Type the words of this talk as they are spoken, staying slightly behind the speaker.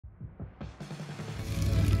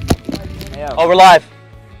am. Oh, we're live.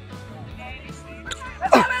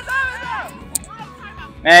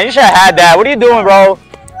 Man, you should have had that. What are you doing, bro?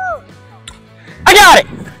 I got it!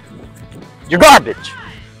 You're garbage.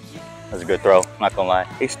 That was a good throw, not gonna lie.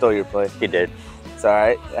 He stole your play. He did. It's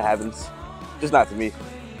alright, it happens. Just not to me.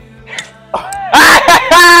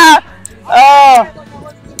 Oh!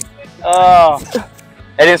 Oh!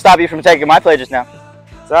 It didn't stop you from taking my play just now.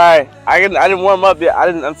 Sorry, I didn't warm up yet.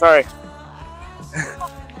 I'm sorry.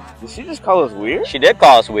 Did she just call us weird? She did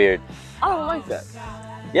call us weird. I don't like that.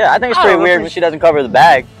 Yeah, I think it's pretty weird when she doesn't cover the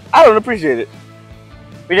bag. I don't appreciate it.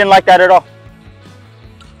 We didn't like that at all.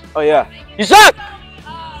 Oh yeah. You suck!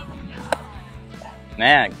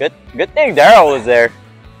 Man, good thing Daryl was there.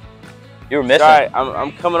 You were missing. Sorry,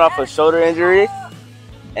 I'm coming off a shoulder injury,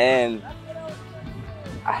 and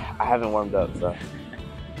I haven't warmed up, so.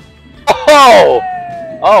 Oh!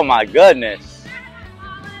 Oh my goodness.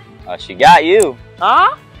 She got you.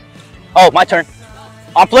 Huh? Oh, my turn.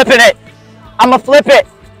 I'm flipping it. I'm gonna flip it.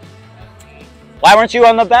 Why weren't you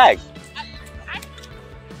on the bag?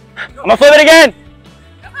 I'm gonna flip it again.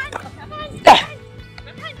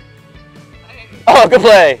 Oh, good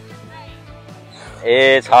play.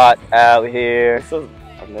 It's hot out here.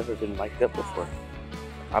 I've never been mic'd up before.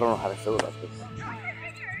 I don't know how to feel about this.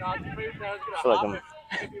 I feel like I'm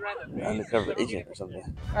an undercover agent or something.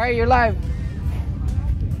 All right, you're live.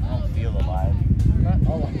 I don't feel alive.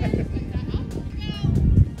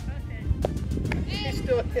 He's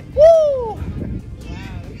doing it. Woo!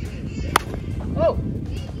 Oh!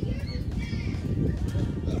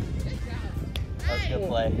 That was a good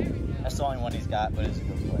play. That's the only one he's got, but it's a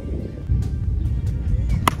good play.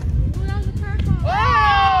 Oh!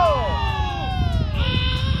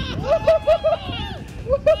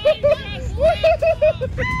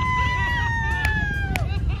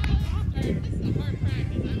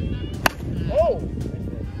 Oh!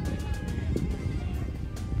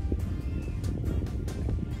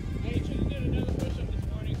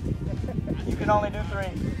 You can only do 3.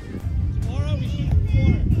 Tomorrow we shoot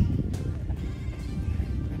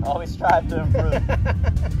 4. Always strive to improve.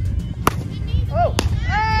 Oh!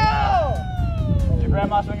 Oh! Is your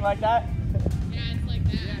grandma swinging like that? Yeah, it's like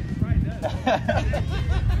that. Yeah, it probably does.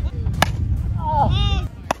 Oh.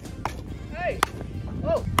 Hey!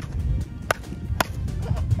 Oh!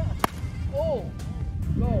 Oh!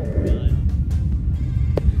 Go!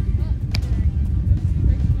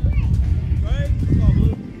 Right? Come on,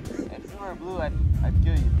 Blue. If you were blue, I'd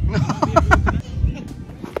kill you.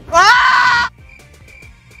 Ah!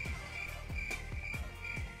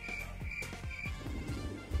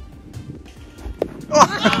 Oh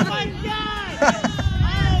my God!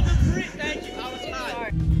 Oh, the free. Thank you. I was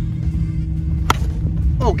hot.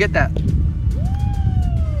 Oh, get that.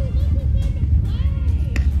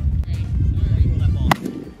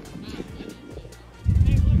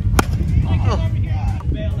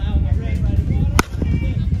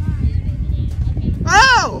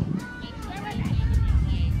 Oh!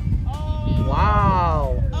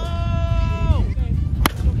 Wow. Oh!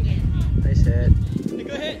 Nice hit.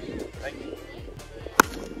 Go ahead.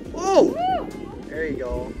 Oh! There you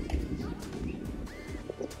go.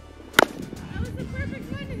 That was the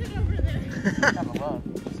perfect one to hit over there.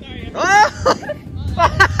 Sorry. Oh!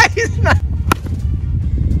 He's not.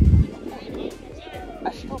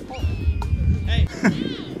 Hey.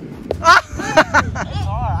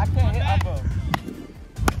 I can't hit up him.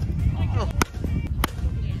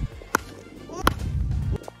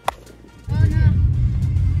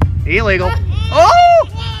 Illegal. Oh!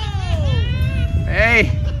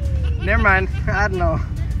 Hey, never mind. I don't know.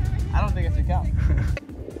 I don't think it's a count.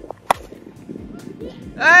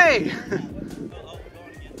 Hey!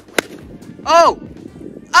 Oh!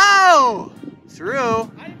 Oh! Through.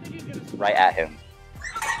 Right at him.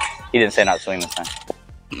 He didn't say not to swing this time.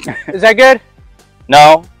 Is that good?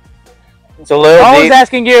 No. It's a little I was deep.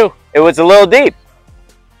 asking you. It was a little deep.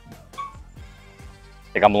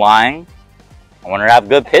 Think I'm lying? I want her to have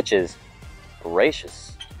good pitches.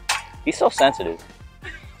 Gracious. He's so sensitive.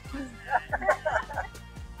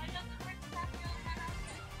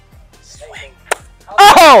 Swing.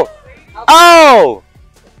 Oh! Oh!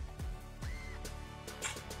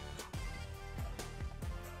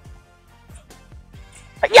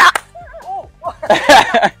 Yeah!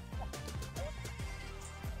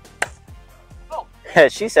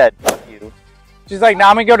 She said, fuck you. She's like, nah,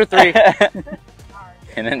 I'm gonna go to 3.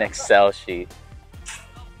 In an Excel sheet.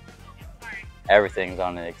 Everything's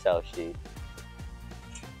on an Excel sheet.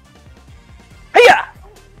 Hiya!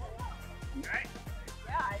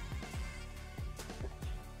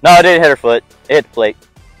 No, it didn't hit her foot. It hit the plate.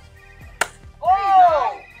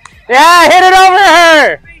 Oh! Yeah, hit it over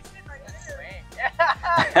her!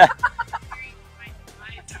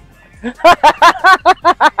 That's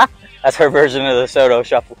her version of the Soto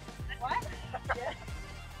shuffle. What?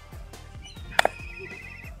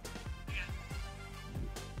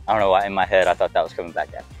 I don't know why in my head I thought that was coming back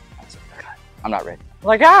at me. I was like, God, I'm not ready.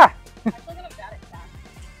 Like, ah! I'm still gonna bat it back.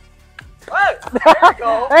 There you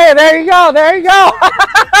go. Hey, there you go. There you go.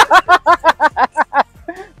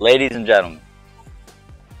 Ladies and gentlemen,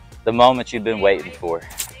 the moment you've been waiting for.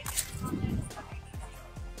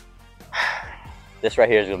 This right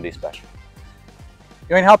here is going to be special.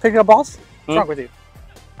 You ain't help picking up balls? What's wrong with you?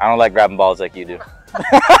 I don't like grabbing balls like you do.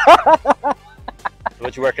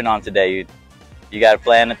 What you working on today? You got a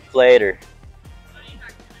plan at the plate, or?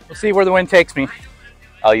 We'll see where the wind takes me.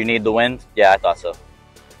 Oh, you need the wind? Yeah, I thought so.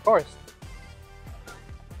 Of course.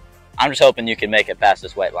 I'm just hoping you can make it past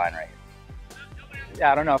this white line right here.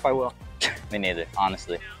 Yeah, I don't know if I will. Me neither,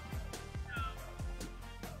 honestly.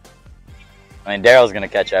 I mean, Daryl's going to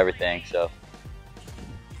catch everything, so.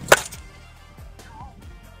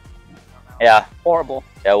 Yeah. Horrible.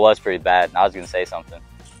 Yeah, it was pretty bad. I was going to say something.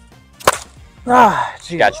 Ah,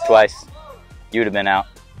 jeez. Got you twice. You would have been out.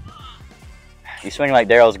 You swing like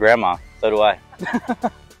Daryl's grandma. So do I.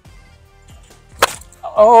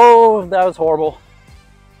 Oh, that was horrible.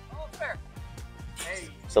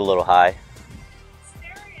 It's a little high.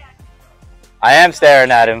 I am staring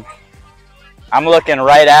at him. I'm looking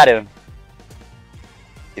right at him.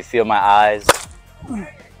 You feel my eyes?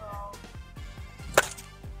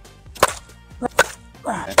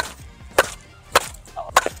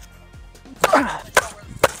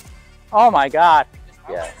 Oh my God.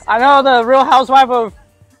 Yeah. I know the Real Housewife of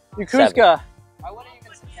Yokosuka.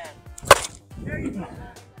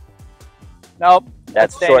 Nope.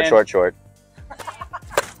 That's staying short, in. short.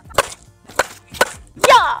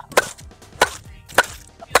 Yeah.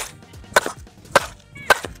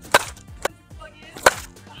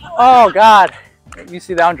 Oh God. You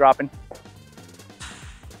see that one dropping.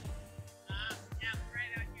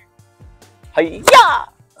 Hi-ya!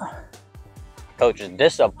 Coach is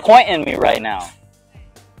disappointing me right now.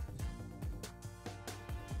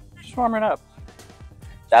 Just warming up.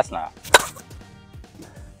 That's not.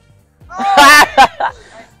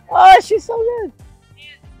 Oh, she's so good.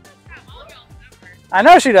 I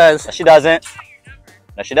know she does. No, she doesn't.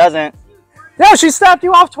 No, she doesn't. No, she snapped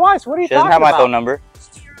you off twice. What are you She doesn't talking have my about? phone number.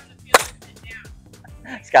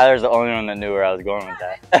 Skylar's the only one that knew where I was going with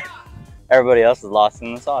that. Everybody else is lost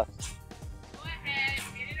in the sauce. Go ahead,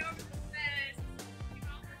 get it over the fence.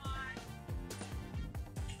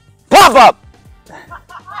 Pop up!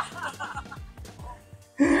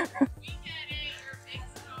 We get it, you're a big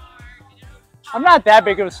star. Get it over the I'm not that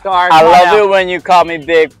big of a star. I Come on love now. it when you call me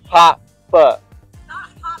Big Papa. Not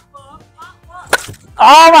Papa, Papa.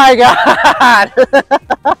 Oh my God.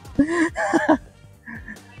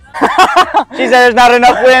 She said there's not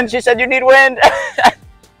enough wind. She said you need wind.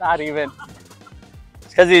 Not even. It's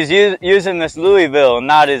because he's using this Louisville,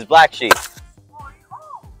 not his black sheep.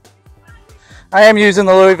 I am using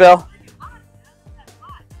the Louisville.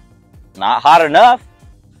 Not hot enough.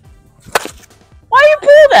 Why you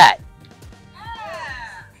pull that?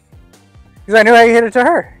 Because I knew I hit it to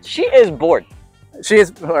her. She is bored. She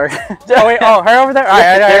is. Oh wait. Oh, her over there. All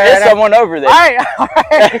right. There is someone over there. All right. All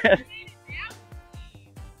right.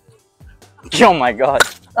 Oh my God.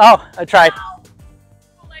 Oh, I tried.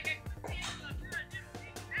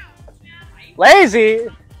 Lazy?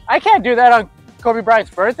 I can't do that on Kobe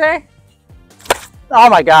Bryant's birthday. Oh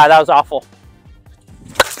my God, that was awful.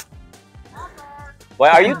 Wait,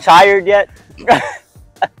 are you tired yet? This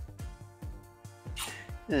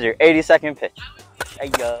is your 82nd pitch. Hey,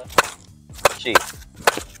 jeez.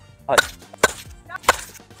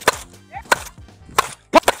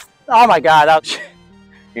 Oh my God, that was...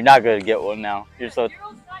 You're not gonna get one now.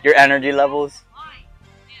 Your energy levels.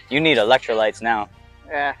 You need electrolytes now.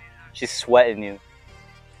 Yeah. She's sweating you.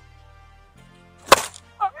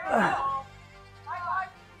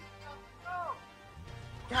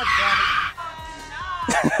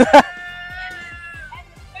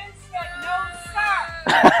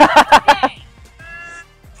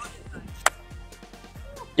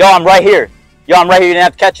 Yo, I'm right here. Yo, I'm right here. You didn't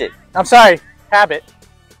have to catch it. I'm sorry. Habit.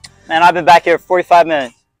 Man, I've been back here for 45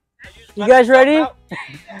 minutes. You guys ready?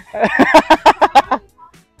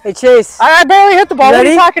 Hey Chase, I barely hit the ball. You What are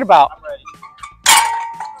ready? you talking about?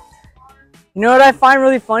 you know what I find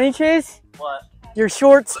really funny, Chase? What? Your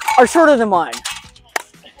shorts are shorter than mine.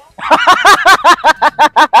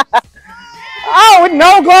 Oh, with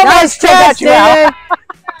no glove, I Nice still got catch, you out. David.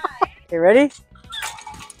 Okay, ready?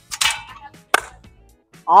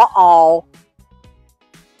 Uh-oh.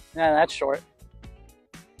 Yeah, that's short.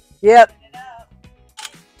 Yep.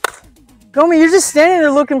 Gomi, you're just standing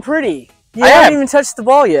there looking pretty. You I haven't am. even touched the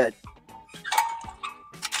ball yet.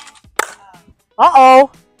 Uh-oh.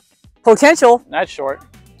 Potential. That's short.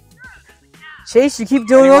 Chase, you keep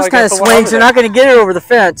doing You those wanna kind get of the one swings, over you're there. not going to get it over the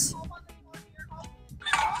fence.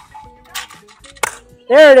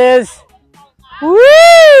 There it is.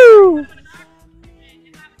 Woo!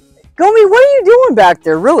 Gomi, what are you doing back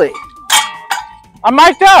there, really? I'm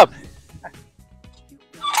mic'd up.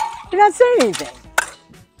 You're not saying anything.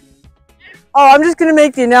 Oh, I'm just going to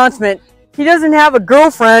make the announcement. He doesn't have a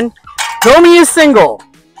girlfriend. Gomi is single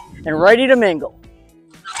and ready to mingle.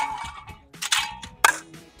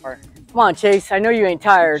 Come on, Chase. I know you ain't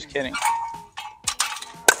tired. Just kidding.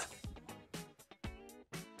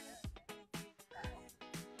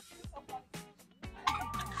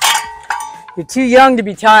 You're too young to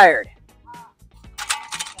be tired.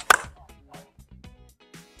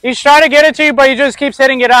 He's trying to get it to you, but he just keeps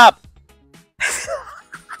hitting it up.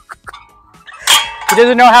 He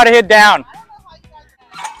doesn't know how to hit down.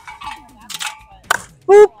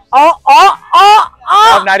 Boop.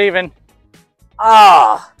 Oh. Nope, not even.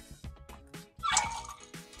 Ah.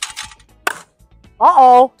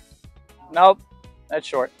 Uh-oh. Nope, that's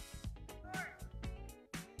short.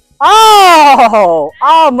 Oh,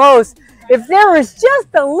 almost. If there was just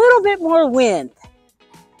a little bit more wind.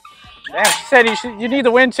 Damn, she said you need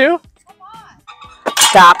the win too?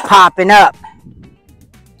 Stop popping up.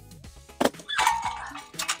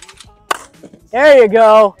 There you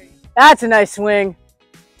go. That's a nice swing.